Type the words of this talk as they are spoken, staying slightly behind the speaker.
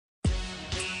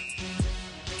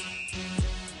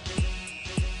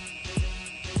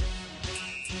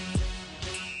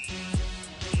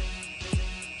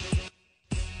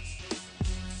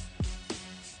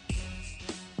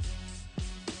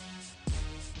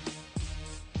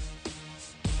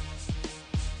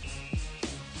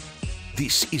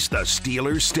This is the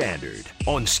Steelers Standard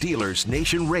on Steelers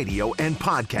Nation Radio and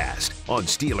podcast on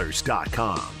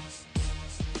Steelers.com.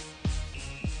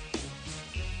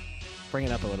 Bring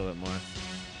it up a little bit more.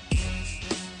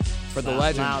 For the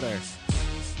legend.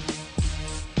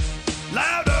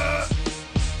 Louder!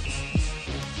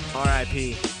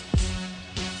 R.I.P.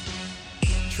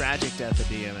 Tragic death of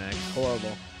DMX.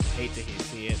 Horrible. Hate to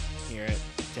see it, hear it.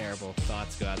 Terrible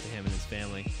thoughts go out to him and his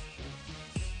family.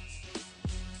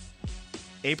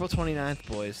 April 29th,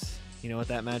 boys. You know what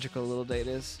that magical little date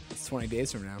is? It's 20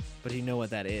 days from now. But you know what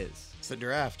that is. It's the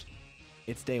draft.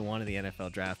 It's day one of the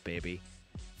NFL draft, baby.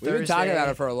 We've been talking about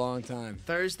it for a long time.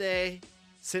 Thursday,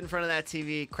 sit in front of that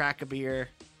TV, crack a beer.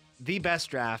 The best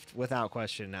draft, without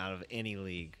question, out of any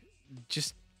league.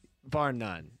 Just bar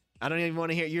none. I don't even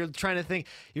want to hear. You're trying to think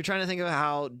of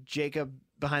how Jacob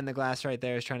behind the glass right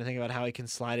there is trying to think about how he can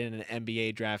slide in an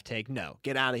NBA draft take. No,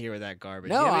 get out of here with that garbage.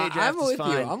 No, the NBA draft I'm is with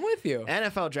fine. you. I'm with you.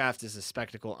 NFL draft is a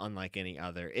spectacle unlike any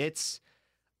other. It's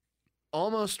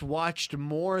almost watched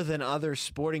more than other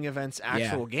sporting events'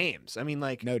 actual games. I mean,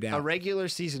 like, no doubt. A regular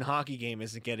season hockey game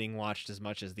isn't getting watched as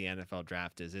much as the NFL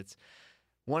draft is. It's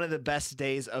one of the best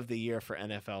days of the year for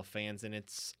NFL fans, and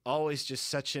it's always just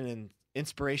such an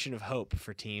inspiration of hope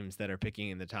for teams that are picking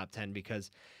in the top 10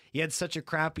 because you had such a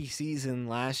crappy season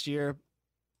last year.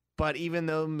 But even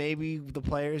though maybe the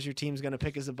players your team's going to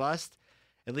pick as a bust,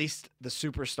 at least the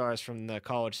superstars from the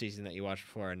college season that you watched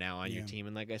before are now on your team.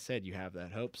 And like I said, you have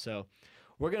that hope. So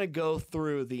we're going to go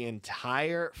through the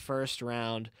entire first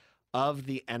round of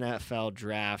the NFL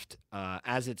draft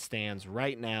as it stands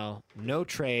right now. No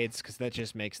trades because that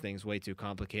just makes things way too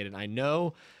complicated. I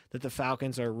know that the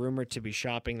Falcons are rumored to be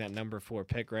shopping that number 4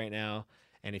 pick right now.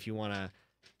 And if you want to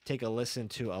take a listen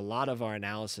to a lot of our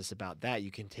analysis about that,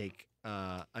 you can take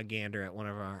a gander at one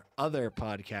of our other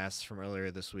podcasts from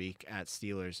earlier this week at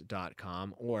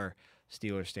Steelers.com or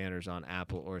Steelers Standards on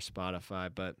Apple or Spotify.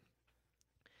 But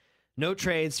no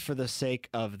trades for the sake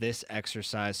of this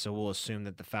exercise, so we'll assume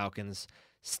that the Falcons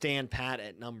stand pat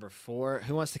at number 4.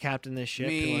 Who wants to captain this ship?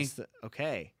 Me. Who wants to?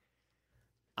 Okay.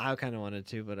 I kind of wanted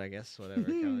to, but I guess whatever.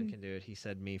 Kellen can do it. He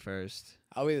said me first.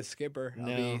 I'll be the skipper. I'll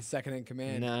No. be second in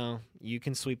command. No, you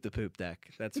can sweep the poop deck.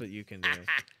 That's what you can do.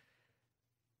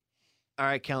 All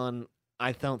right, Kellen,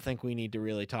 I don't think we need to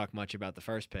really talk much about the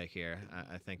first pick here.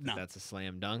 I think that's a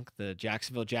slam dunk. The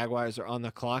Jacksonville Jaguars are on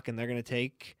the clock, and they're going to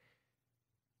take...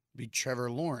 Be Trevor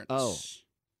Lawrence. Oh.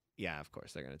 Yeah, of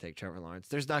course, they're going to take Trevor Lawrence.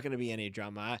 There's not going to be any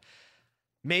drama.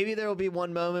 Maybe there will be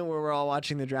one moment where we're all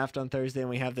watching the draft on Thursday and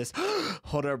we have this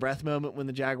hold our breath moment when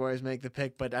the Jaguars make the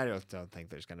pick, but I don't think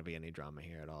there's going to be any drama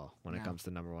here at all when it comes to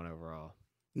number 1 overall.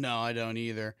 No, I don't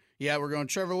either. Yeah, we're going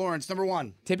Trevor Lawrence, number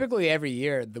 1. Typically, every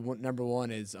year, the number 1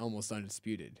 is almost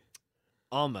undisputed.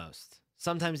 Almost.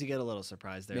 Sometimes you get a little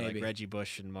surprised there, Maybe. like Reggie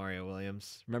Bush and Mario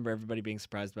Williams. Remember everybody being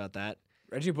surprised about that?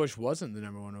 Reggie Bush wasn't the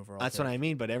number 1 overall. That's what I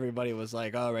mean, but everybody was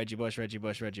like, oh, Reggie Bush, and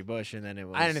then it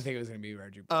was... I didn't think it was going to be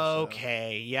Reggie Bush.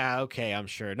 Okay, I'm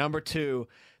sure. Number 2,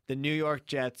 the New York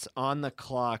Jets on the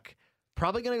clock.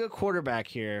 Probably going to go quarterback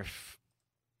here if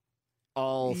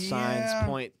all signs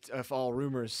point, if all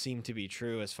rumors seem to be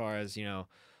true as far as,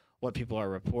 what people are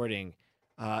reporting.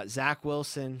 Zach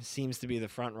Wilson seems to be the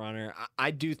front runner.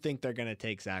 I do think they're going to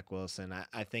take Zach Wilson.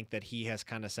 I think that he has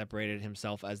kind of separated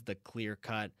himself as the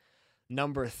clear-cut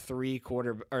number 2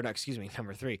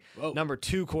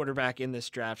 quarterback in this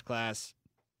draft class.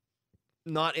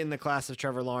 Not in the class of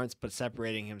Trevor Lawrence, but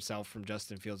separating himself from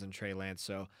Justin Fields and Trey Lance.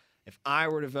 So if I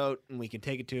were to vote, and we can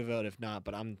take it to a vote if not,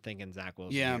 but I'm thinking Zach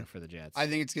Wilson here for the Jets. I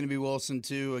think it's going to be Wilson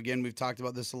too. Again, we've talked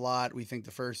about this a lot. We think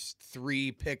the first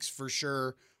 3 picks for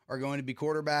sure are going to be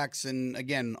quarterbacks. And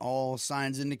again, all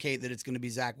signs indicate that it's going to be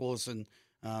Zach Wilson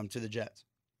to the Jets.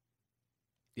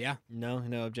 Yeah. No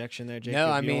objection there, Jake.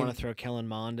 No, you don't want to throw Kellen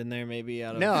Mond in there maybe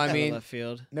out of left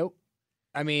field? Nope.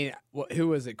 I mean, who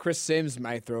was it? Chris Sims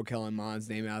might throw Kellen Mond's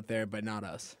name out there, but not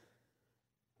us.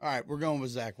 All right, we're going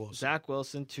with Zach Wilson. Zach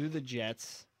Wilson to the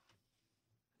Jets.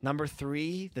 Number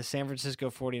 3, the San Francisco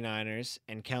 49ers.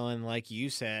 And Kellen, like you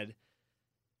said,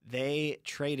 they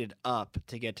traded up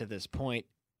to get to this point.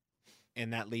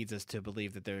 And that leads us to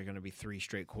believe that there are going to be 3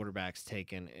 straight quarterbacks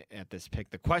taken at this pick.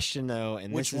 The question, though,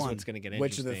 and this is what's going to get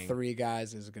Which interesting. of the 3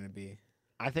 guys is it going to be?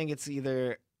 I think it's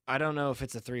either – I don't know if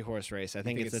it's a 3-horse race. I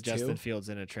think it's a Justin 2? Fields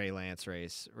and a Trey Lance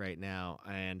race right now.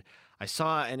 And I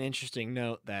saw an interesting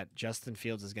note that Justin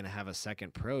Fields is going to have a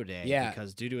second pro day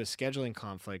because due to a scheduling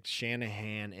conflict,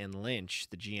 Shanahan and Lynch,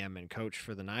 the GM and coach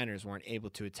for the Niners, weren't able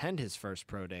to attend his first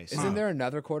pro day. So Isn't there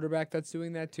another quarterback that's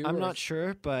doing that too? I'm not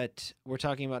sure, but we're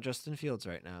talking about Justin Fields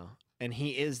right now, and he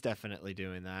is definitely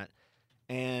doing that.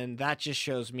 And that just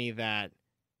shows me that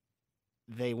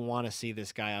they want to see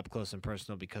this guy up close and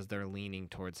personal because they're leaning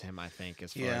towards him, I think,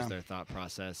 as far as their thought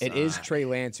process. It is Trey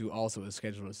Lance who also is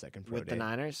scheduled a second pro with day. the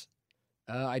Niners.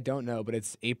 I don't know, but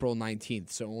it's April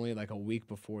 19th, so only like a week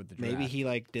before the draft. Maybe he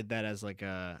did that as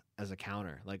a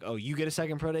counter. Like, oh, you get a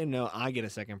second pro day? No, I get a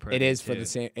second pro It day. is for the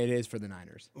same. It is for the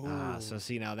Niners. So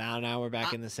see now we're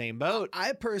back in the same boat.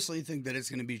 I personally think that it's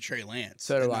going to be Trey Lance.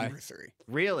 So do at I. Number 3.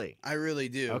 Really? I really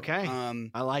do. Okay.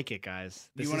 I like it, guys.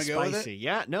 This wanna is go with it? spicy.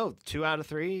 Yeah. No. 2 out of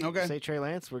 3. Okay. Say Trey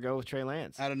Lance. We'll go with Trey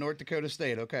Lance. Out of North Dakota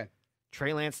State. Okay.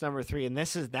 Trey Lance number 3, and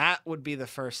that would be the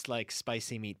first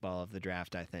spicy meatball of the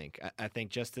draft. I think. I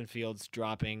think Justin Fields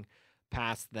dropping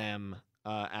past them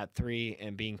at 3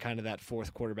 and being kind of that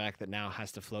fourth quarterback that now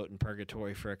has to float in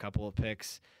purgatory for a couple of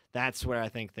picks. That's where I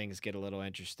think things get a little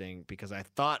interesting because I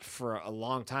thought for a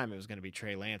long time it was going to be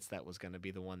Trey Lance that was going to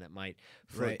be the one that might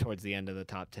float towards the end of the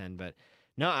top 10. But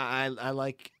no, I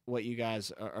like what you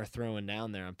guys are throwing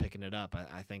down there. I'm picking it up.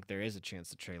 I think there is a chance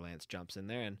that Trey Lance jumps in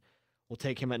there and we'll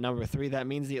take him at number 3. That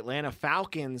means the Atlanta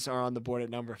Falcons are on the board at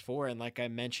number 4. And like I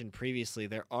mentioned previously,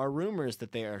 there are rumors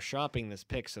that they are shopping this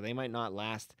pick, so they might not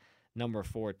last number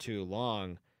 4 too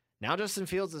long. Now Justin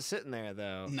Fields is sitting there,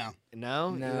 though. No.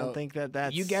 You don't think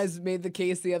that's... You guys made the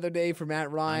case the other day for Matt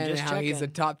Ryan and how he's a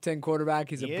top 10 quarterback.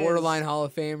 He's a borderline Hall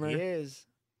of Famer. He is.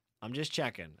 I'm just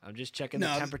checking. The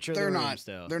No, temperature of the room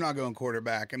still. They're not going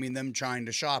quarterback. I mean, them trying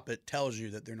to shop it tells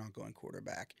you that they're not going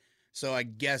quarterback. So I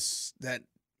guess that...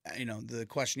 the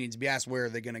question needs to be asked, where are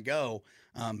they going to go?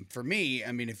 For me,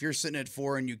 I mean, if you're sitting at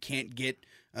 4 and you can't get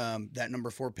that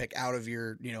number 4 pick out of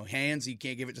your, hands, you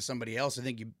can't give it to somebody else. I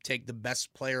think you take the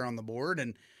best player on the board.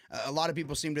 And a lot of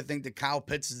people seem to think that Kyle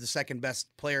Pitts is the second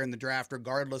best player in the draft,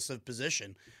 regardless of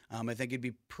position. I think it'd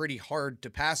be pretty hard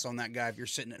to pass on that guy if you're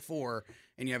sitting at 4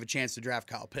 and you have a chance to draft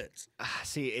Kyle Pitts.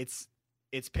 See, it's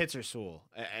Pitts or Sewell.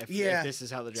 If this is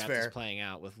how the draft is playing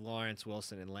out with Lawrence,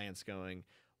 Wilson, and Lance going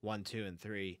 1, 2, and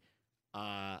 3.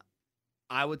 I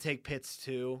would take Pitts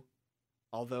too,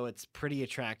 although it's pretty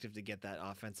attractive to get that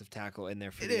offensive tackle in there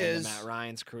for the end of Matt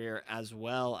Ryan's career, as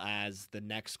well as the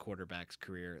next quarterback's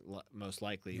career, most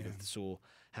likely with Sewell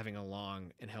having a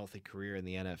long and healthy career in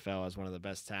the NFL as one of the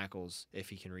best tackles if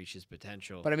he can reach his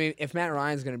potential. But I mean, if Matt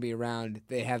Ryan's going to be around,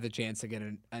 they have the chance to get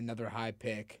another high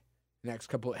pick next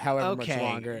couple, however much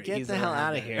longer. Get the hell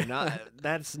out of here!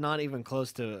 That's not even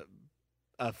close to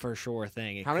a for sure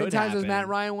thing. How many times has Matt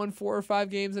Ryan won 4 or 5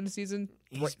 games in a season?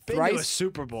 He's been to a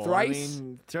Super Bowl. Thrice. I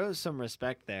mean, throw some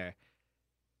respect there.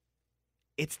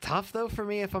 It's tough though for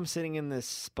me if I'm sitting in this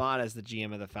spot as the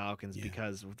GM of the Falcons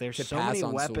because there's so many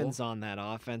weapons on that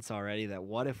offense already that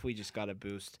what if we just got to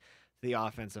boost the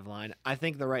offensive line? I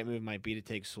think the right move might be to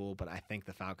take Sewell, but I think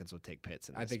the Falcons would take Pitts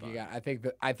in this spot.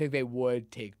 I think they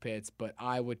would take Pitts, but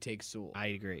I would take Sewell. I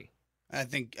agree. I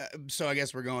think so. I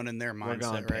guess we're going in their mindset, we're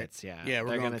going right? Pitts, yeah.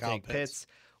 We're going to take Pitts,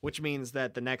 which means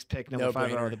that the next pick, number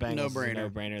 5 are the Bengals. Is a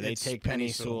no-brainer. They take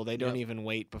Penei Sewell. They don't even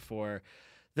wait before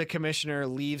the commissioner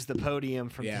leaves the podium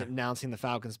from announcing the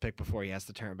Falcons pick before he has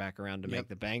to turn back around to make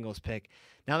the Bengals pick.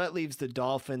 Now that leaves the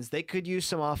Dolphins. They could use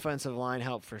some offensive line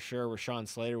help for sure. Rashawn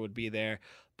Slater would be there.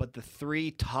 But the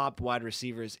 3 top wide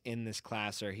receivers in this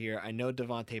class are here. I know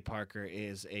Devontae Parker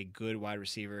is a good wide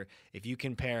receiver. If you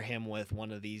can pair him with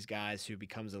one of these guys who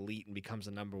becomes elite and becomes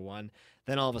a number 1,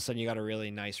 then all of a sudden you got a really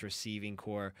nice receiving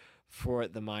core for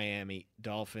the Miami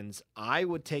Dolphins. I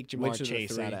would take Jamar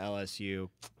Chase out of LSU.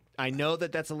 I know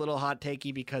that that's a little hot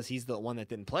takey because he's the one that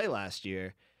didn't play last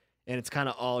year, and it's kind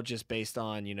of all just based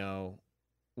on,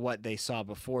 what they saw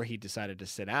before he decided to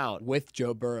sit out. With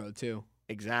Joe Burrow, too.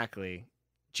 Exactly.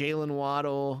 Jalen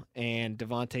Waddle and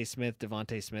Devontae Smith.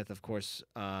 Devontae Smith, of course,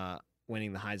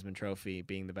 winning the Heisman Trophy,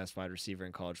 being the best wide receiver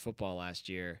in college football last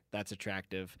year. That's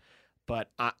attractive.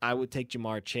 But I would take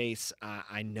Jamar Chase.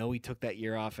 I know he took that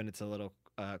year off, and it's a little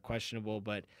questionable,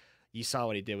 but you saw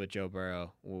what he did with Joe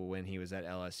Burrow when he was at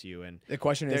LSU. And the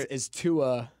question is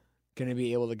Tua going to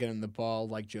be able to get him the ball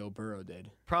like Joe Burrow did?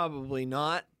 Probably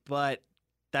not, but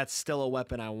that's still a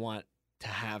weapon I want to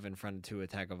have in front of Tua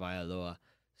Tagovailoa.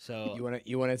 So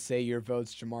you want to say your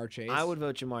vote's Jamar Chase? I would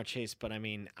vote Jamar Chase, but I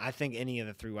mean, I think any of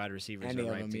the 3 wide receivers are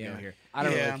right to go here. I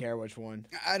don't really care which one.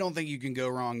 I don't think you can go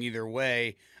wrong either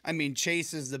way. I mean,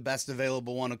 Chase is the best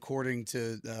available one according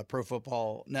to Pro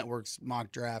Football Network's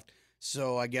mock draft.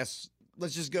 So I guess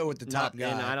let's just go with the top guy.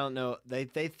 And I don't know. They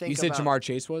think you said Jamar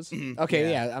Chase was? Okay,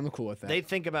 yeah, I'm cool with that. They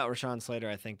think about Rashawn Slater,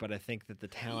 I think, but I think that the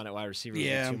talent at wide receiver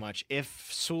is too much. If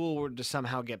Sewell were to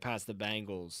somehow get past the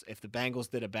Bengals, if the Bengals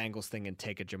did a Bengals thing and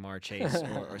take a Jamar Chase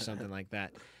or something like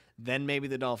that, Then maybe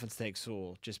the Dolphins take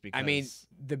Sewell just because. I mean,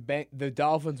 the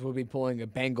Dolphins will be pulling a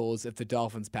Bengals if the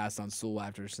Dolphins pass on Sewell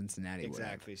after Cincinnati.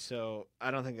 Exactly. So I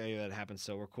don't think any of that happens.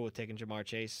 So we're cool with taking Jamar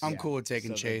Chase. I'm cool with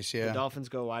taking Chase, The Dolphins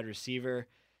go wide receiver.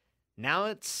 Now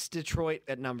it's Detroit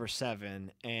at number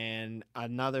 7, and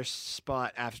another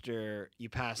spot after you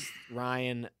pass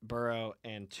Ryan, Burrow,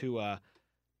 and Tua.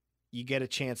 You get a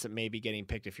chance at maybe getting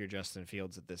picked if you're Justin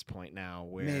Fields at this point now,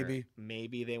 where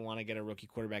maybe they want to get a rookie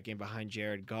quarterback in behind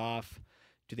Jared Goff.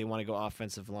 Do they want to go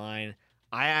offensive line?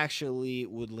 I actually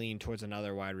would lean towards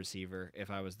another wide receiver if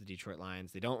I was the Detroit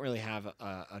Lions. They don't really have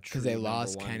a true because they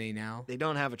lost Kenny now. They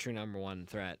don't have a true number 1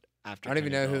 threat after. I don't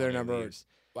even know who their leaves.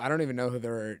 I don't even know who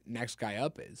their next guy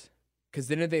up is. Because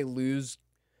didn't they lose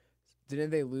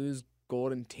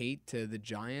Golden Tate to the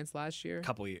Giants last year?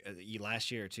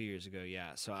 Last year or 2 years ago,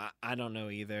 yeah. So I don't know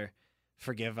either.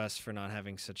 Forgive us for not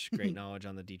having such great knowledge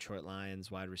on the Detroit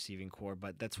Lions wide receiving core,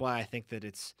 but that's why I think that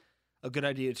it's a good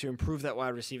idea to improve that wide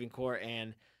receiving core.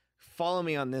 And follow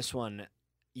me on this one.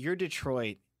 You're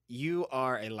Detroit. You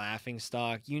are a laughing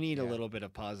stock. You need a little bit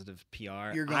of positive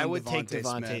PR. I would take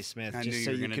Devontae Smith just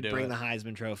so you could bring the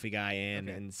Heisman Trophy guy in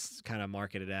and kind of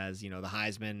market it as, the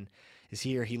Heisman is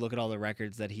here. Look at all the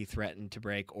records that he threatened to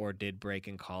break or did break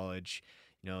in college.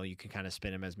 You can kind of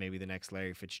spin him as maybe the next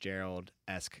Larry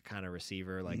Fitzgerald-esque kind of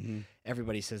receiver. Like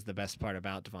everybody says the best part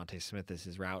about Devontae Smith is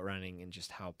his route running and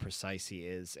just how precise he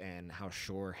is and how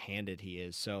sure-handed he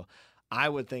is. So I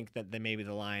would think that maybe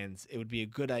the Lions, it would be a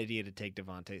good idea to take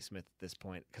Devontae Smith at this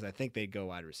point because I think they'd go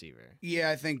wide receiver. Yeah,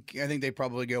 I think they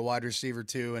probably go wide receiver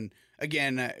too. And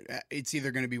again, it's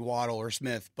either going to be Waddle or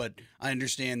Smith, but I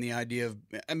understand the idea of,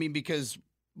 because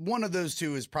one of those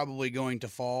two is probably going to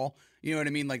fall. You know what I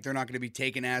mean? Like they're not going to be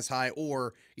taken as high,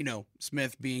 or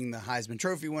Smith being the Heisman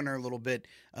Trophy winner, a little bit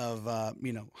of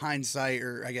hindsight,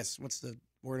 or I guess what's the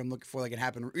word I'm looking for? Like it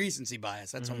happened, recency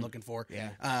bias. That's what I'm looking for.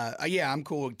 Yeah. I'm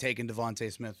cool with taking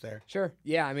Devontae Smith there. Sure.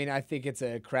 Yeah, I think it's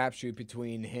a crapshoot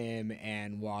between him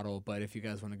and Waddle, but if you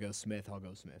guys want to go Smith, I'll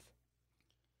go Smith.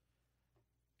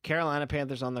 Carolina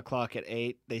Panthers on the clock at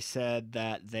 8. They said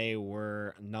that they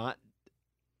were not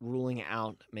ruling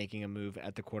out making a move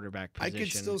at the quarterback position. I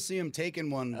could still see him taking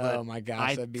one. But oh my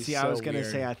gosh, that'd be so I was going to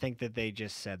weird. say I think that they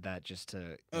just said that just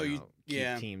to keep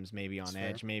teams maybe on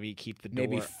edge, maybe keep the door,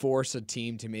 maybe force a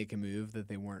team to make a move that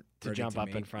they weren't to ready jump to up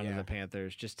make. in front of the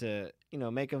Panthers, just to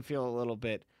make them feel a little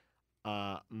bit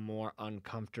more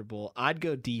uncomfortable. I'd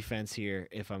go defense here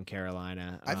if I'm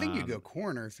Carolina. I think you go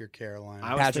corner if you're Carolina.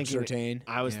 Patrick Surtain.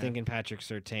 I was thinking Patrick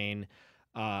Surtain.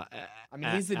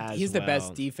 He's the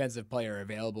best defensive player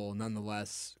available,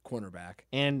 nonetheless, cornerback.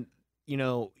 And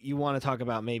you want to talk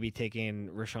about maybe taking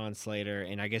Rashawn Slater,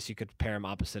 and I guess you could pair him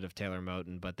opposite of Taylor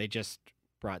Moton, but they just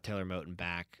brought Taylor Moton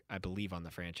back, I believe, on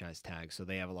the franchise tag, so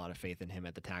they have a lot of faith in him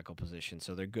at the tackle position,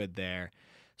 so they're good there.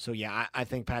 So yeah, I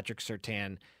think Patrick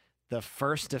Surtain, the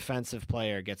first defensive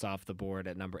player, gets off the board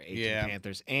at number 8 to the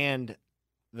Panthers, and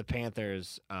the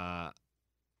Panthers are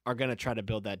going to try to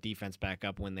build that defense back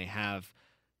up when they have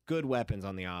good weapons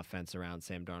on the offense around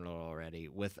Sam Darnold already,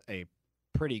 with a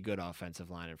pretty good offensive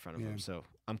line in front of him. So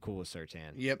I'm cool with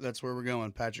Surtain. Yep, that's where we're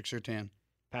going. Patrick Surtain.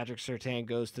 Patrick Surtain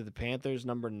goes to the Panthers.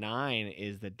 Number 9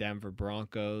 is the Denver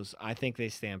Broncos. I think they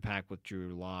stand pack with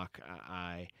Drew Lock.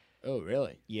 Oh,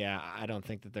 really? Yeah, I don't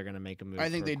think that they're going to make a move. I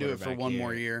think they do it for one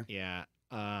more year. Yeah.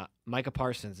 Micah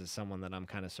Parsons is someone that I'm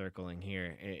kind of circling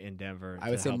here in Denver. I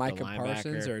would say Micah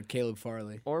Parsons or Caleb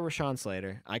Farley. Or Rashawn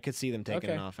Slater. I could see them taking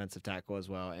an offensive tackle as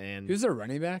well. And who's their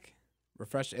running back?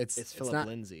 It's Phillip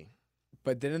Lindsay.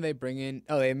 But didn't they bring in...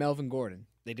 Oh, they had Melvin Gordon.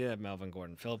 They did have Melvin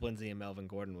Gordon. Phillip Lindsay and Melvin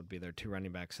Gordon would be their 2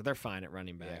 running backs, so they're fine at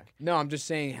running back. Yeah. No, I'm just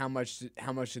saying how much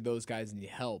do those guys need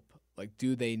help? Like,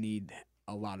 do they need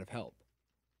a lot of help?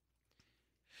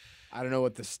 I don't know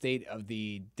what the state of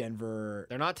the Denver...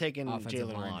 They're not taking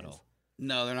Jalen Waddle.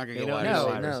 No, they're not going to go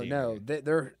wide receiver.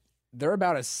 No. They're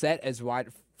about as set as wide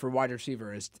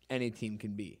receiver as any team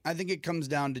can be. I think it comes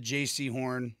down to J.C.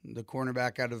 Horn, the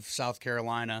cornerback out of South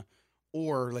Carolina,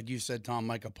 or, like you said, Tom,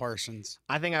 Micah Parsons.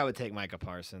 I think I would take Micah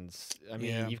Parsons. I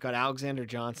mean, you've got Alexander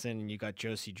Johnson and you've got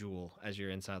Josie Jewell as your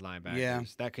inside linebackers. Yeah.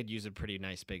 That could use a pretty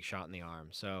nice big shot in the arm.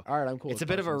 So all right, I'm cool. It's a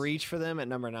bit of a reach for them at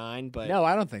number 9, but no,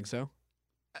 I don't think so.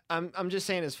 I'm just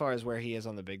saying as far as where he is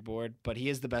on the big board, but he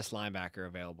is the best linebacker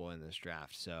available in this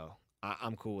draft. So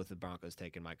I'm cool with the Broncos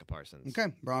taking Micah Parsons.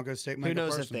 Okay, Broncos take Micah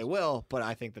Parsons. Who knows if they will, but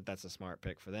I think that's a smart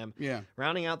pick for them. Yeah.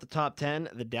 Rounding out the top 10,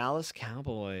 the Dallas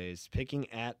Cowboys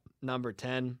picking at number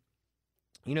 10.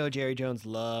 Jerry Jones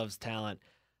loves talent.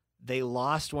 They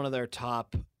lost one of their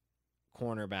top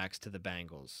cornerbacks to the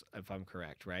Bengals, if I'm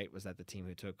correct, right? Was that the team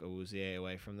who took Awuzie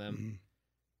away from them?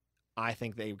 I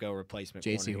think they go replacement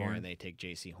J.C. corner here Horn. and they take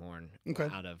J.C. Horn Okay.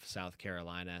 out of South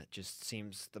Carolina. Just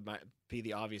seems to be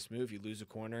the obvious move. You lose a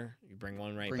corner, you bring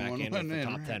one Bring back one in with the in,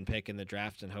 top right. 10 pick in the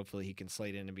draft, and hopefully he can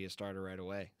slate in and be a starter right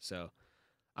away. So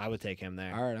I would take him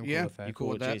there. All right, I'm Yeah. cool with that. You cool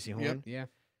with that? J.C. Horn? Yep. Yeah.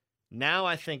 Now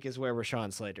I think is where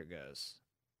Rashawn Slater goes.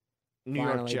 New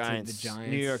Finally York to the Giants.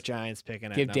 Giants. New York Giants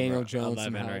picking at Give number Daniel Jones 11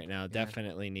 some right help. now. Yeah.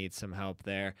 Definitely need some help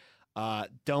there.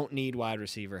 Don't need wide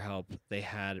receiver help. They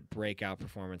had breakout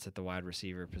performance at the wide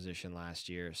receiver position last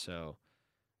year, so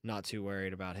not too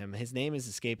worried about him. His name is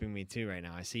escaping me too right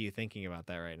now. I see you thinking about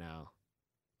that right now.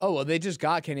 Oh, well, they just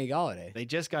got Kenny Galladay. They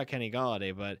just got Kenny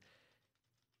Galladay, but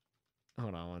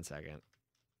hold on one second.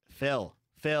 Fill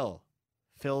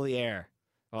the air.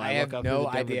 While I look have up no who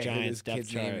the Denver idea who Giants this kid's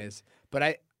depth name chart. is.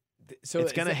 But so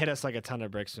It's gonna that- hit us like a ton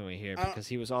of bricks when we hear I don't- because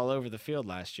he was all over the field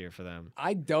last year for them.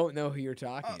 I don't know who you're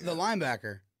talking The about.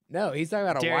 linebacker. No, he's talking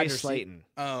about a wide Darius receiver. Slayton.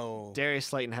 Oh. Darius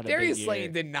Slayton had a Darius big year.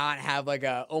 Slayton did not have like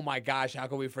a, oh my gosh, how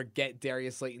can we forget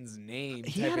Darius Slayton's name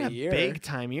He type had of a year. big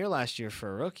time year last year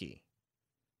for a rookie.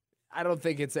 I don't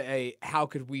think it's a how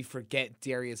could we forget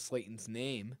Darius Slayton's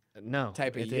name No,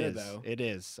 type of it year, is. though. It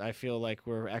is. I feel like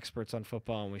we're experts on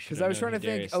football and we should. because I was trying to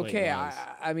think. Okay,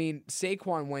 I mean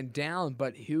Saquon went down,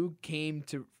 but who came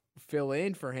to fill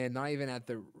in for him? Not even at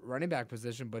the running back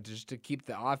position, but just to keep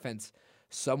the offense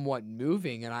somewhat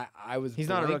moving. And I was He's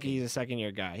not a blanking. rookie. He's a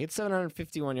second-year guy. He had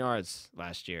 751 yards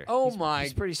last year. Oh He's my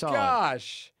pretty solid.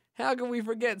 gosh. How can we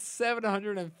forget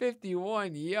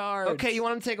 751 yards? Okay, you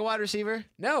want him to take a wide receiver?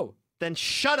 No, Then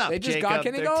shut up, They just Jacob. got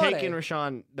Kenny They're Galladay. taking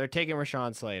Rashawn. They're taking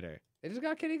Rashawn Slater, they just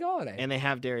got Kenny Galladay. and they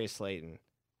have Darius Slayton.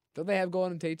 Don't they have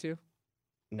Golden Tate too?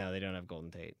 No, they don't have Golden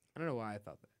Tate I don't know why I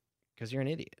thought that. because you're an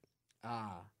idiot.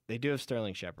 Ah, They do have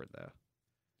Sterling Shepard though.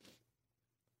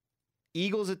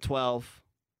 Eagles at 12.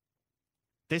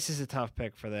 This is a tough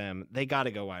pick for them. They got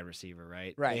to go wide receiver,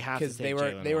 right? right. They have to Because take they were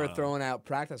Jalen Waddle. throwing out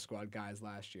practice squad guys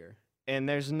last year. And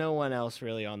there's no one else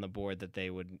really on the board that they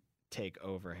would take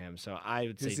over him. So I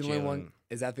would say Who's the only Jalen. one?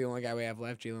 Is that the only guy we have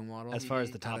left? Jalen Waddle. As far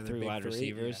as the Out top of three big wide three?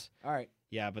 receivers, Yeah. All right.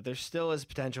 yeah, but there still is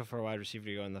potential for a wide receiver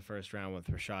to go in the first round with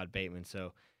Rashad Bateman.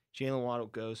 So Jalen Waddle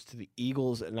goes to the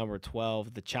Eagles at number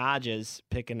 12. The Chargers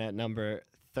picking at number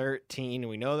 13.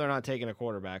 We know they're not taking a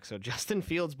quarterback. So Justin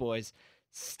Fields, boys,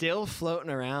 still floating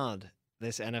around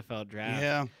this NFL draft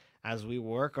Yeah. as we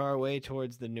work our way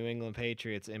towards the New England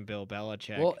Patriots and Bill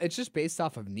Belichick. Well, it's just based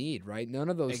off of need, right? None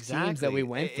of those teams that we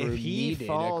went through If he needed.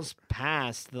 falls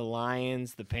past the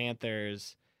Lions, the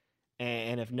Panthers,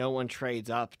 and if no one trades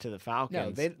up to the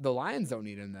Falcons, No, the Lions don't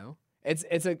need him though. It's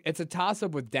a toss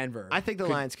up with Denver. I think the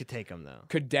Could- Lions could take him though.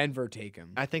 Could Denver take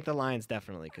him? I think the Lions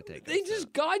definitely could take him. They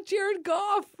just got Jared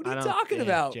Goff. What are you talking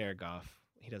about? Jared Goff.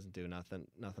 He doesn't do nothing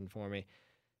for me.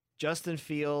 Justin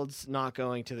Fields not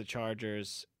going to the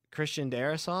Chargers. Christian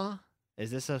Darrisaw. Is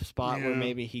this a spot where Yeah.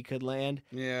 maybe he could land?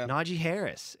 Yeah. Najee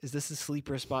Harris. Is this a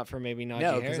sleeper spot for maybe Najee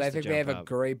No, Harris? because I to think they have jump a up?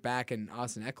 great back in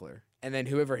Austin Eckler, and then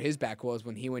whoever his back was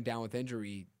when he went down with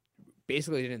injury,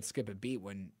 basically didn't skip a beat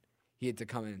when he had to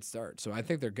come in and start. So I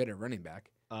think they're good at running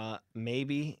back.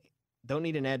 Maybe don't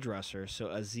need an edge rusher, so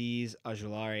Azeez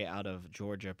Ojulari out of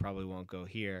Georgia probably won't go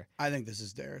here. I think this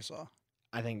is Darisaw.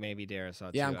 I think maybe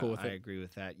Darrisaw. Yeah, too. I'm cool with I it. agree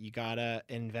with that. You gotta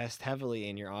invest heavily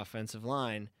in your offensive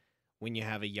line when you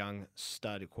have a young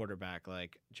stud quarterback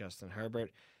like Justin Herbert.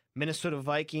 Minnesota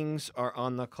Vikings are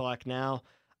on the clock now.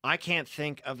 I can't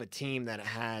think of a team that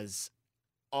has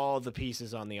all the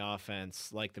pieces on the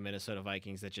offense like the Minnesota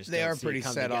Vikings that just They don't are see it pretty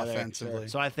come set together. offensively.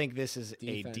 So I think this is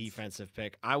Defense. a defensive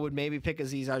pick. I would maybe pick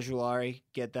Azeez Ojulari,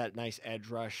 get that nice edge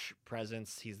rush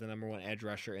presence. He's the number one edge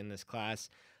rusher in this class.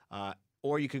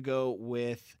 Or you could go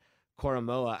with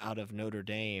Koromoa out of Notre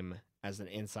Dame as an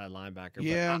inside linebacker.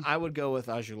 Yeah. But I would go with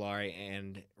Ojulari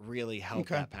and really help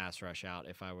Okay. that pass rush out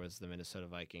if I was the Minnesota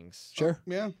Vikings. Sure.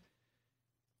 Yeah.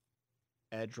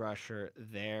 Edge rusher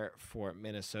there for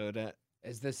Minnesota.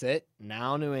 Is this it?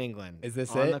 Now New England. Is this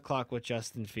on it? the clock with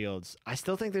Justin Fields. I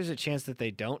still think there's a chance that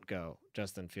they don't go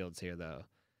Justin Fields here, though.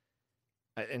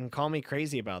 And call me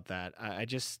crazy about that. I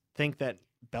just think that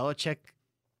Belichick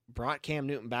brought Cam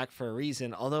Newton back for a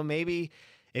reason. Although maybe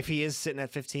if he is sitting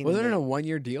at 15, Was it in a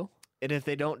 1-year deal? and if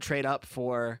they don't trade up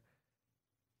for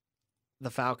the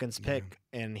Falcons pick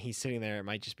and he's sitting there, it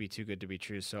might just be too good to be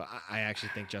true. So I actually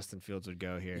think Justin Fields would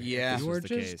go here. if Yeah. this You was are the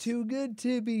just case. too good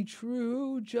to be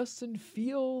true, Justin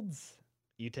Fields.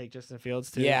 You take Justin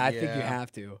Fields too? Yeah, I think you Yeah.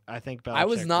 have to. I think Belichick I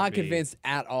was would not be- convinced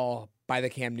at all by the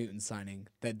Cam Newton signing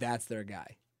that that's their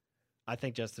guy. I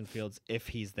think Justin Fields, if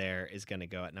he's there, is going to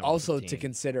go at number Also 15. to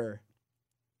consider,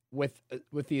 with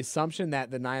the assumption that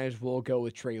the Niners will go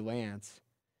with Trey Lance,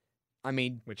 I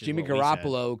mean, Which is Jimmy what we said.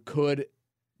 Garoppolo could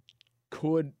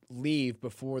could leave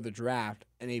before the draft,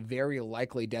 and a very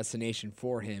likely destination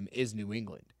for him is New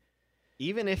England.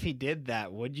 Even if he did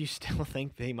that, would you still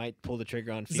think they might pull the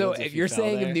trigger on Fields? So if you're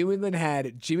saying if New England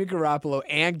had Jimmy Garoppolo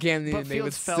and Cam Newton, but they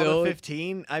would Fields fell still to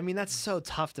 15. I mean, that's so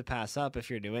tough to pass up if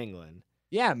you're New England.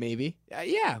 Yeah, maybe.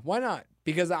 Yeah, why not?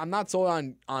 Because I'm not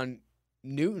sold on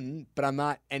Newton, but I'm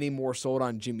not any more sold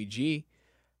on Jimmy G.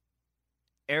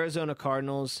 Arizona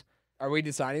Cardinals. Are we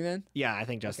deciding then? Yeah, I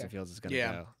think Justin Okay. Fields is going to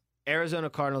go. Arizona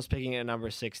Cardinals picking at number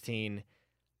 16.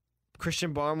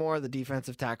 Christian Barmore, the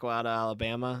defensive tackle out of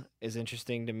Alabama, is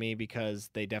interesting to me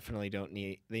because they definitely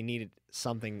they needed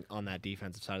something on that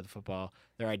defensive side of the football.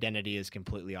 Their identity is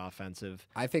completely offensive.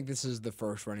 I think this is the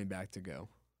first running back to go.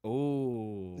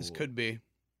 Ooh. This could be.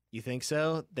 You think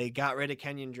so? They got rid of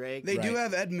Kenyon Drake. They do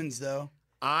have Edmonds, though.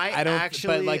 I don't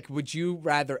actually, but like, would you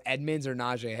rather Edmonds or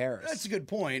Najee Harris? That's a good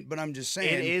point, but I'm just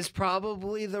saying. it is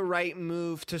probably the right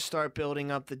move to start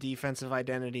building up the defensive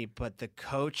identity, but the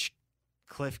coach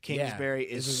Cliff Kingsbury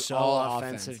this is is so all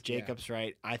offensive. offense, yeah. Jacob's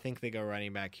right. I think they go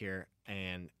running back here,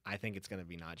 and I think it's going to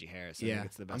be Najee Harris. I Yeah, think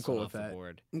it's the I'm best cool one with off the that.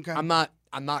 board. Okay. I'm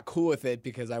not cool with it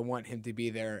because I want him to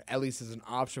be there at least as an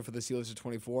option for the Steelers at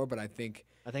 24. But I think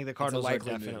I think the it's a Cardinals are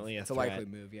likely definitely move. a It's a threat. likely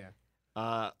move.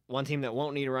 Yeah. One team that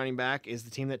won't need a running back is the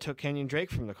team that took Kenyon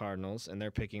Drake from the Cardinals, and they're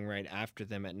picking right after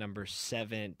them at number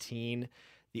 17,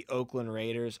 the Oakland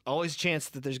Raiders. Always a chance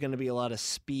that there's going to be a lot of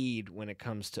speed when it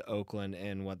comes to Oakland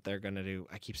and what they're going to do.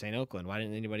 I keep saying Oakland. Why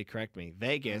didn't anybody correct me?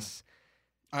 Vegas.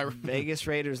 Vegas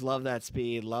Raiders love that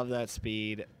speed.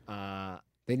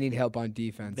 They need help on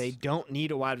defense. They don't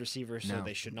need a wide receiver, so No.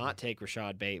 they should not take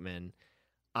Rashad Bateman.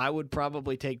 I would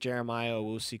probably take Jeremiah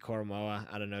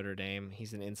Owusu-Koramoah out of Notre Dame.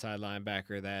 He's an inside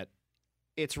linebacker that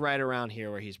it's right around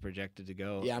here where he's projected to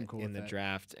go Yeah, I'm cool in with the that.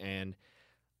 draft. And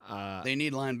They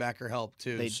need linebacker help,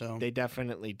 too. they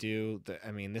definitely do.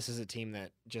 I mean, this is a team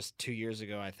that just 2 years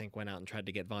ago, I think, went out and tried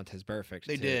to get Vontez Burfict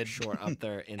They to did. shore up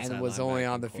their inside and was only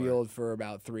on the linebacking core. field for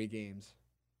about 3 games.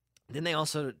 Didn't they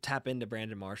also tap into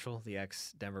Brandon Marshall, the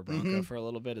ex-Denver Bronco, for a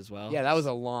little bit as well? Yeah, that was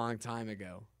a long time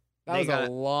ago. That They was got-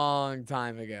 a long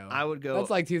time ago. I would go. That's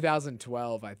like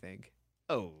 2012, I think.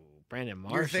 Oh, Brandon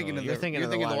Marshall. thinking of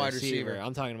the wide wide receiver. receiver.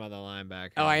 I'm talking about the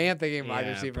linebacker. Oh, I am thinking wide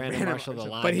Yeah, receiver. Brandon Marshall, the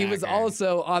But he was linebacker.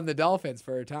 also on the Dolphins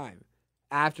for a time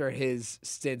after his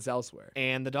stints elsewhere.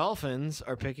 And the Dolphins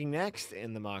are picking next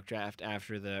in the mock draft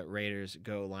after the Raiders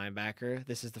go linebacker.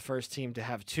 This is the first team to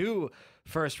have 2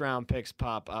 first-round picks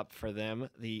pop up for them.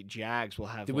 The Jags will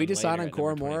have Did one we decide later on at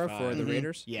number Koramoah for 25. the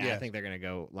Raiders? Yeah, I Yes. think they're going to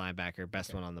go linebacker.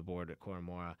 Best one on the board at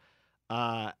Koramoah.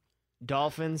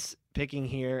 Dolphins picking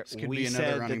here. This could We be another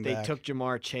said that running they back. took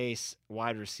Jamar Chase,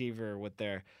 wide receiver, with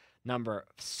their number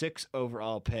 6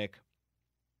 overall pick.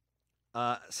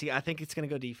 See, I think it's going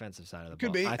to go defensive side of the Could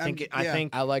ball. be. I think. Yeah. I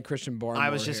think. I like Christian Barmore. I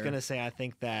was just here. going to say I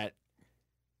think that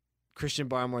Christian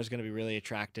Barmore is going to be really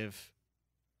attractive,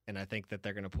 and I think that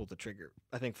they're going to pull the trigger.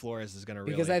 I think Flores is going to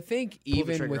really because I think pull the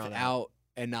even trigger on that. without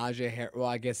a Najee Harris, well,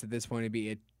 I guess at this point it'd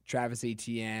be a Travis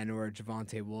Etienne or a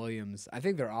Javonte Williams. I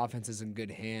think their offense is in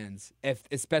good hands,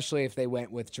 especially if they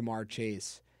went with Jamar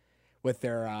Chase with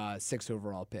their 6th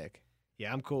overall pick.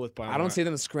 Yeah, I'm cool with Barmore. I don't see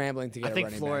them scrambling to get I think a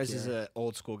running Flores back is here. an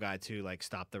old school guy too. Like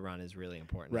stop the run is really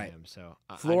important Right. to him. So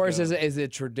I'd Flores go- is a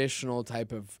traditional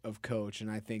type of coach,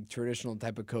 and I think traditional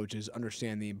type of coaches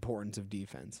understand the importance of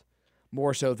defense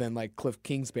more so than like Cliff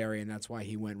Kingsbury, and that's why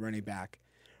he went running back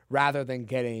rather than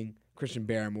getting Christian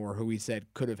Barmore, who we said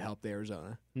could have helped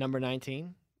Arizona. number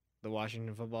 19, the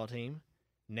Washington football team,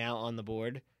 now on the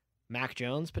board. Mac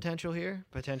Jones potential here,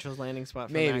 potential landing spot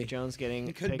for Maybe. Mac Jones getting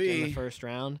It could picked in the be. first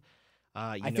round.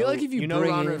 I feel like if you bring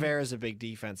Ron in- Rivera's a big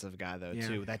defensive guy though Yeah.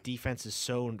 too. That defense is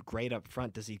so great up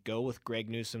front. Does he go with Greg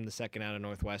Newsome, the second out of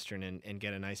Northwestern, and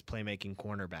get a nice playmaking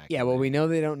cornerback? Yeah, well, we know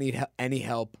they don't need any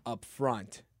help up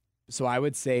front. So I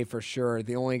would say for sure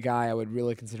the only guy I would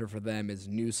really consider for them is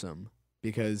Newsome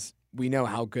because we know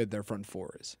how good their front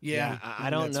 4 is. Yeah, I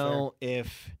don't know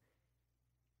if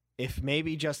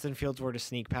maybe Justin Fields were to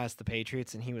sneak past the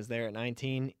Patriots and he was there at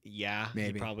 19, yeah,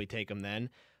 Maybe. he'd probably take him then.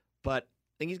 But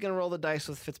I think he's going to roll the dice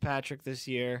with Fitzpatrick this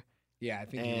year, Yeah, I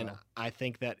think he and will. I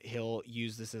think that he'll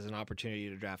use this as an opportunity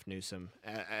to draft Newsome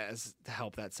as to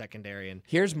help that secondary and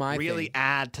Here's my really thing.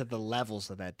 add to the levels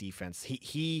of that defense.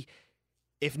 He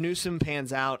if Newsome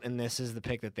pans out and this is the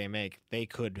pick that they make, they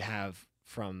could have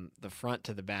from the front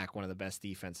to the back one of the best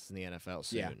defenses in the NFL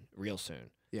soon, Yeah. real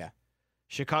soon. Yeah.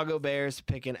 Chicago Bears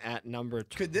picking at number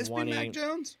 20. Could this be Mac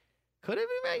Jones? Could it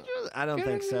be Mac Jones? I don't Could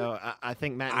think it so. I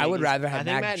think Matt. I would Nagy's- rather have I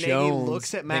think Mac Matt Jones Nagy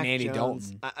looks at than Mac Andy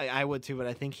Jones. Dalton. I would too, but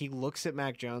I think he looks at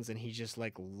Mac Jones and he just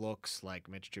like looks like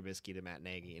Mitch Trubisky to Matt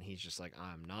Nagy, and he's just like,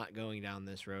 I'm not going down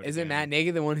this road. Isn't again." Matt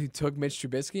Nagy the one who took Mitch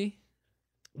Trubisky?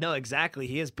 No, exactly.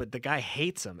 He is, but the guy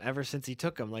hates him ever since he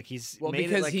took him. Like he's made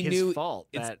because it like he his knew fault.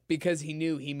 It's because he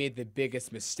knew he made the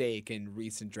biggest mistake in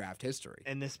recent draft history.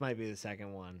 And this might be the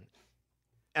second one.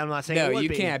 I'm not saying No, it would you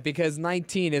be. can't, because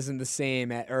 19 isn't the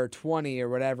same or 20 or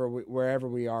whatever, wherever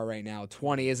we are right now.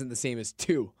 20 isn't the same as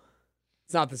 2.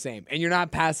 It's not the same. And you're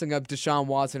not passing up Deshaun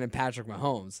Watson and Patrick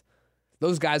Mahomes.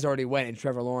 Those guys already went, and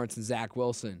Trevor Lawrence and Zach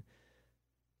Wilson.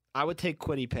 I would take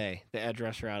Kwity Paye, the edge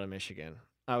rusher out of Michigan.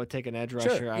 I would take an edge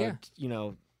rusher. Sure, I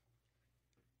would,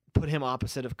 put him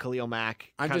opposite of Khalil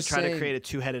Mack. I'm just try saying, to create a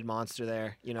two-headed monster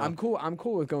there. I'm cool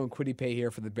with going Kwity Paye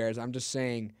here for the Bears. I'm just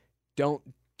saying, don't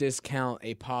discount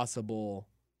a possible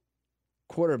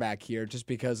quarterback here just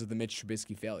because of the Mitch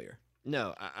Trubisky failure.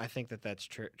 No, I think that's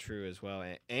true as well.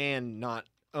 And not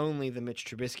only the Mitch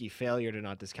Trubisky failure to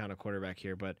not discount a quarterback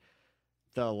here, but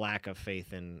the lack of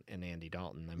faith in Andy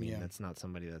Dalton. I mean, that's not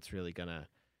somebody that's really going to,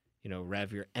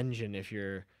 rev your engine if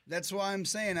you're... That's why I'm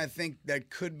saying I think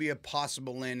that could be a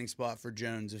possible landing spot for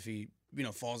Jones if he,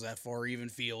 falls that far, or even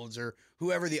Fields or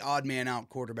whoever the odd man out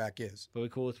quarterback is. Are we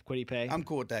cool with Kwity Paye? I'm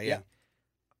cool with that, yeah.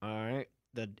 All right.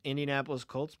 The Indianapolis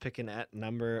Colts picking at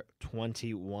number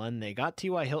 21. They got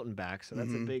T.Y. Hilton back, so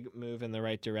that's a big move in the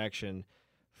right direction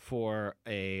for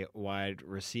a wide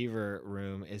receiver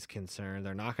room is concerned.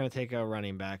 They're not going to take a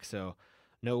running back, so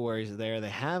no worries there. They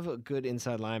have a good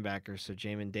inside linebacker, so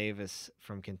Jamin Davis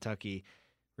from Kentucky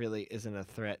really isn't a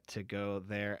threat to go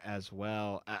there as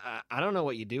well. I don't know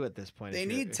what you do at this point. They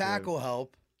need tackle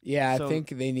help. Yeah, So I think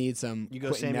they need some. You go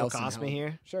Quentin Samuel Nelson Cosme help.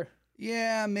 here? Sure.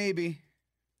 Yeah, maybe.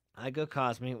 I go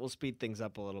Cosme. We'll speed things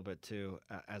up a little bit, too,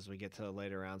 as we get to the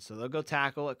later rounds. So they'll go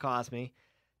tackle at Cosme.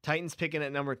 Titans picking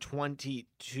at number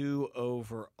 22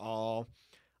 overall.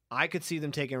 I could see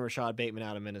them taking Rashad Bateman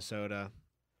out of Minnesota.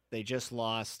 They just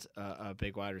lost a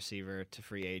big wide receiver to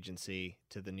free agency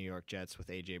to the New York Jets with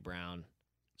A.J. Brown.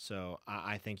 So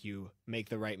I think you make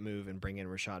the right move and bring in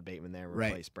Rashad Bateman there and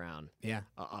replace Brown. Yeah.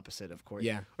 Opposite of Corey.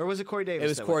 Yeah. Or was it Corey Davis? It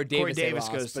was Corey Davis. Corey Davis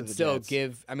lost, goes to but the still Jets.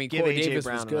 give A.J. Corey Davis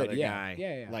Brown was good. another Yeah.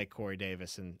 guy like Corey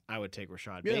Davis, and I would take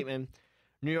Rashad Bateman.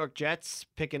 New York Jets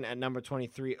picking at number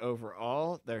 23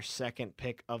 overall, their second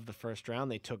pick of the first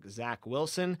round. They took Zach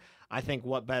Wilson. I think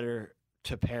what better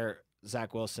to pair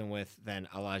Zach Wilson with than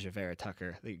Elijah Vera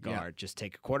Tucker, the guard. Yeah. Just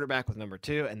take a quarterback with number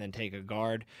 2 and then take a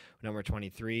guard with number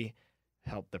 23.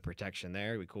 Help the protection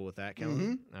there. We cool with that,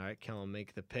 Kellen? All right, Kellen,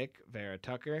 make the pick. Vera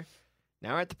Tucker.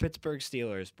 Now we're at the Pittsburgh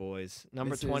Steelers, boys.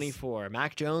 Number 24.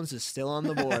 Mac Jones is still on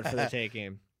the board for the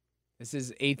taking. This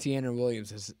is Etienne or Williams.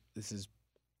 This is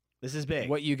big.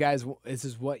 This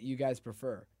is what you guys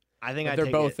prefer. I think they're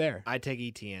both there. I take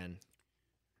Etienne.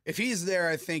 If he's there,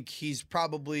 I think he's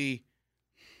probably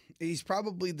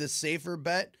the safer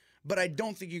bet. But I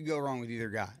don't think you can go wrong with either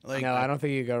guy. No, I don't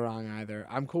think you go wrong either.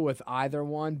 I'm cool with either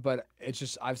one, but it's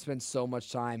just I've spent so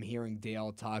much time hearing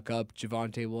Dale talk up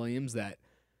Javonte Williams that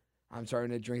I'm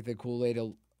starting to drink the Kool-Aid,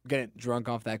 get drunk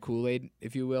off that Kool-Aid,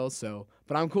 if you will. So,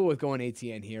 but I'm cool with going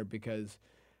Etienne here because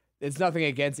it's nothing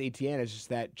against Etienne. It's just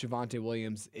that Javonte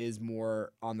Williams is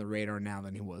more on the radar now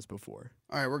than he was before.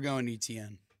 All right, we're going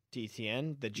Etienne.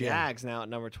 Etienne. The Jags now at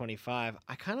number 25.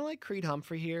 I kind of like Creed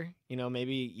Humphrey here.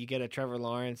 Maybe you get a Trevor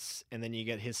Lawrence and then you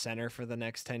get his center for the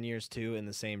next 10 years too in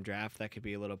the same draft. That could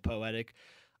be a little poetic.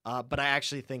 But I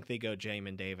actually think they go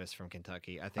Jamin Davis from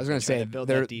Kentucky. I was going to say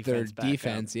their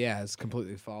defense, has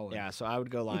completely fallen. Yeah, so I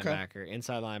would go linebacker. Okay.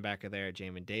 Inside linebacker there,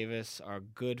 Jamin Davis. Our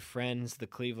good friends, the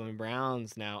Cleveland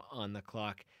Browns, now on the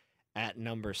clock at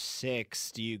number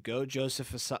 6. Do you go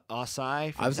Joseph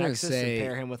Ossai from Texas and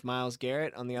pair him with Myles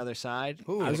Garrett on the other side?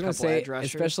 I was going to say,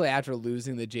 especially after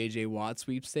losing the J.J. Watt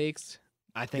sweepstakes,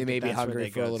 I think they may be hungry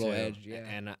for a little edge.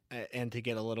 Yeah. And to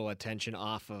get a little attention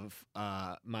off of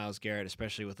Myles Garrett,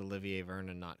 especially with Olivier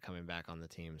Vernon not coming back on the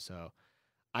team. So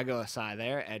I go Ossai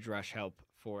there. Edge rush help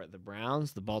for the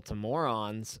Browns. The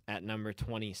Baltimoreans at number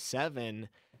 27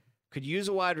 could use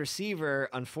a wide receiver.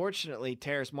 Unfortunately,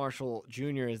 Terrace Marshall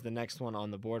Jr. is the next one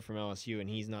on the board from LSU, and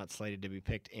he's not slated to be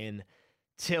picked in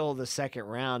till the second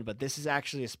round. But this is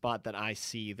actually a spot that I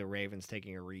see the Ravens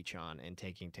taking a reach on and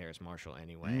taking Terrace Marshall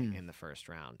anyway in the first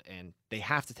round. And they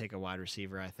have to take a wide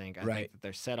receiver, I think. I think that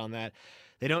they're set on that.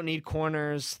 They don't need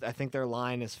corners. I think their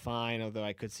line is fine, although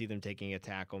I could see them taking a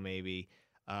tackle maybe.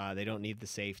 They don't need the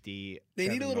safety. They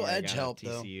need a little edge help,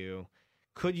 though.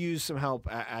 Could use some help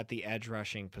at the edge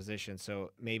rushing position.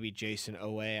 So maybe Jason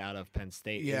Owe out of Penn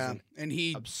State. Yeah, and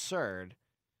he absurd.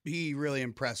 He really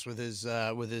impressed with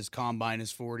his combine,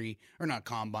 his 40 or not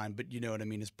combine, but you know what I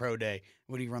mean, his pro day.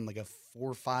 Would he run like a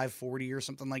 4.5 40 or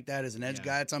something like that as an edge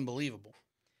guy? It's unbelievable.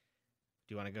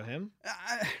 Do you want to go him?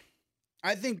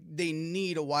 I think they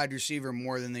need a wide receiver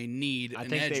more than they need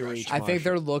an edge rusher. I think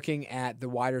they're looking at the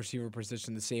wide receiver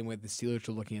position the same way the Steelers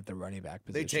are looking at the running back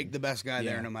position. They take the best guy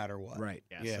there no matter what. Right.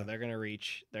 Yeah, so they're going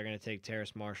to take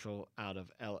Terrace Marshall out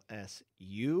of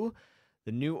LSU.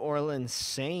 The New Orleans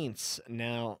Saints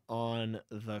now on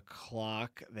the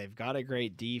clock. They've got a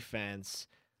great defense.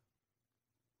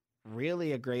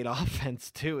 Really a great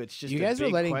offense, too. It's just you guys are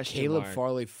letting Caleb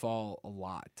Farley fall a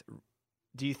lot.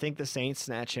 Do you think the Saints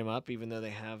snatch him up, even though they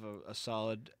have a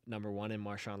solid number one in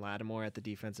Marshawn Lattimore at the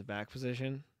defensive back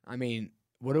position? I mean,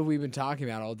 what have we been talking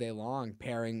about all day long?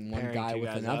 Pairing one guy with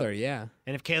another, And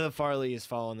if Caleb Farley is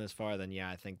falling this far, then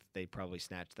I think they probably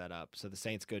snatch that up. So the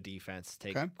Saints go defense,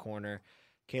 take corner.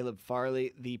 Caleb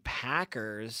Farley. The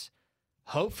Packers,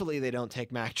 hopefully they don't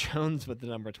take Mac Jones with the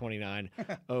number 29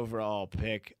 overall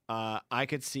pick. I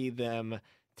could see them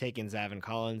taking Zaven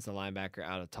Collins, the linebacker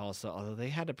out of Tulsa, although they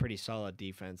had a pretty solid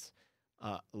defense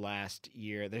last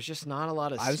year. There's just not a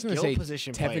lot of skill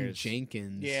position players. Tevin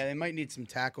Jenkins. Yeah, they might need some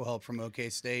tackle help from OK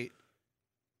State.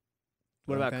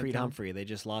 What about Creed Humphrey? They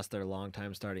just lost their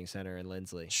longtime starting center in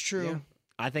Lindsley. It's true. Yeah.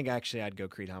 I think actually I'd go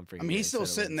Creed Humphrey. I mean, he's still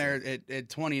sitting there at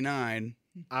 29.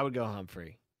 I would go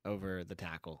Humphrey over the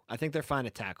tackle. I think they're fine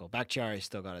at tackle. Bakhtiari's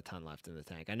still got a ton left in the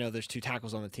tank. I know there's 2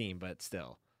 tackles on the team, but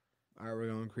still. All right, we're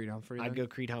going Creed Humphrey. I'd go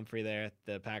Creed Humphrey there.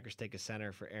 The Packers take a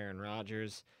center for Aaron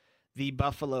Rodgers. The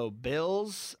Buffalo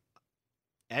Bills,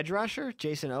 edge rusher,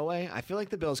 Jason Owe. I feel like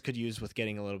the Bills could use with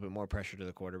getting a little bit more pressure to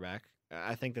the quarterback.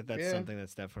 I think that's something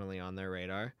that's definitely on their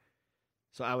radar.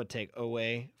 So I would take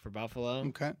Owe for Buffalo.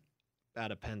 Okay.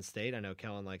 Out of Penn State. I know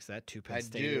Kellen likes that. Two Penn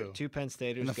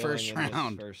Staters in the first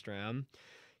round.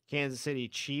 Kansas City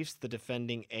Chiefs, the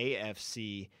defending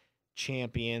AFC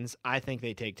champions. I think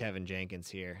they take Tevin Jenkins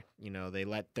here. You know, they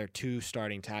let their 2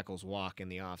 starting tackles walk in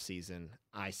the offseason.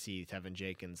 I see Tevin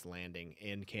Jenkins landing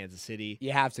in Kansas City.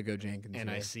 You have to go Jenkins.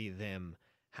 And I see them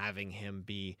having him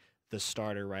be the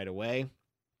starter right away.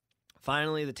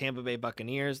 Finally, the Tampa Bay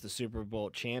Buccaneers, the Super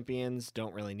Bowl champions,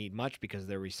 don't really need much because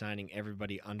they're re-signing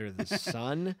everybody under the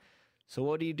sun. So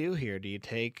what do you do here? Do you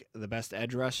take the best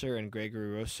edge rusher and Gregory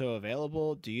Rousseau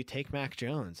available? Do you take Mac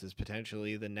Jones as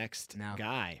potentially the next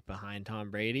guy behind Tom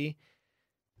Brady?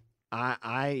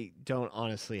 I don't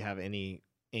honestly have any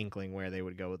inkling where they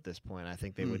would go at this point. I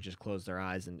think they would just close their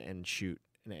eyes and shoot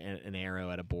an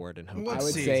arrow at a board and hope. I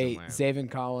would say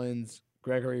Zaven Collins,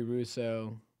 Gregory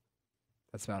Rousseau.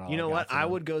 That's about all. You know what? I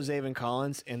would go Zaven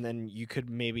Collins, and then you could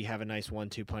maybe have a nice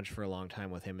 1-2 punch for a long time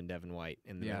with him and Devin White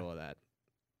in the middle of that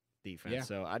defense. Yeah.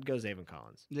 So I'd go Zaven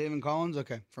Collins. Zaven Collins,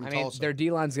 okay. From Tulsa. Their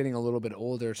D-line's getting a little bit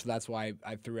older, so that's why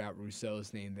I threw out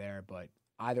Rousseau's name there, but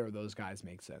either of those guys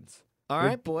make sense. All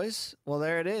right, boys. Well,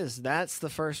 there it is. That's the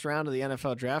first round of the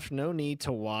NFL draft. No need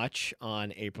to watch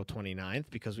on April 29th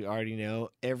because we already know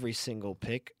every single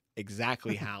pick,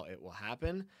 exactly how it will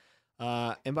happen.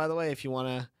 And by the way, if you want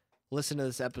to listen to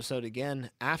this episode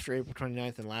again after April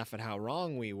 29th and laugh at how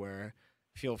wrong we were,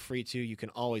 feel free to. You can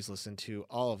always listen to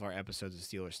all of our episodes of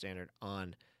Steelers Standard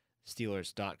on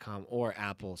Steelers.com or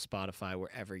Apple, Spotify,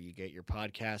 wherever you get your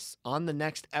podcasts. On the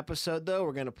next episode, though,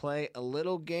 we're going to play a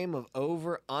little game of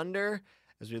over-under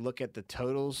as we look at the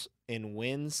totals in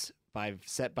wins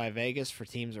set by Vegas for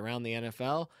teams around the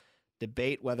NFL.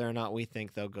 Debate whether or not we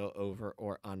think they'll go over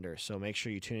or under. So make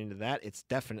sure you tune into that. It's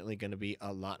definitely going to be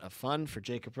a lot of fun. For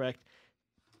Jacob Recht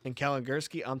and Kellen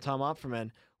Gursky, I'm Tom Opperman.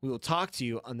 We will talk to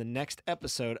you on the next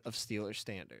episode of Steelers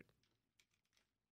Standard.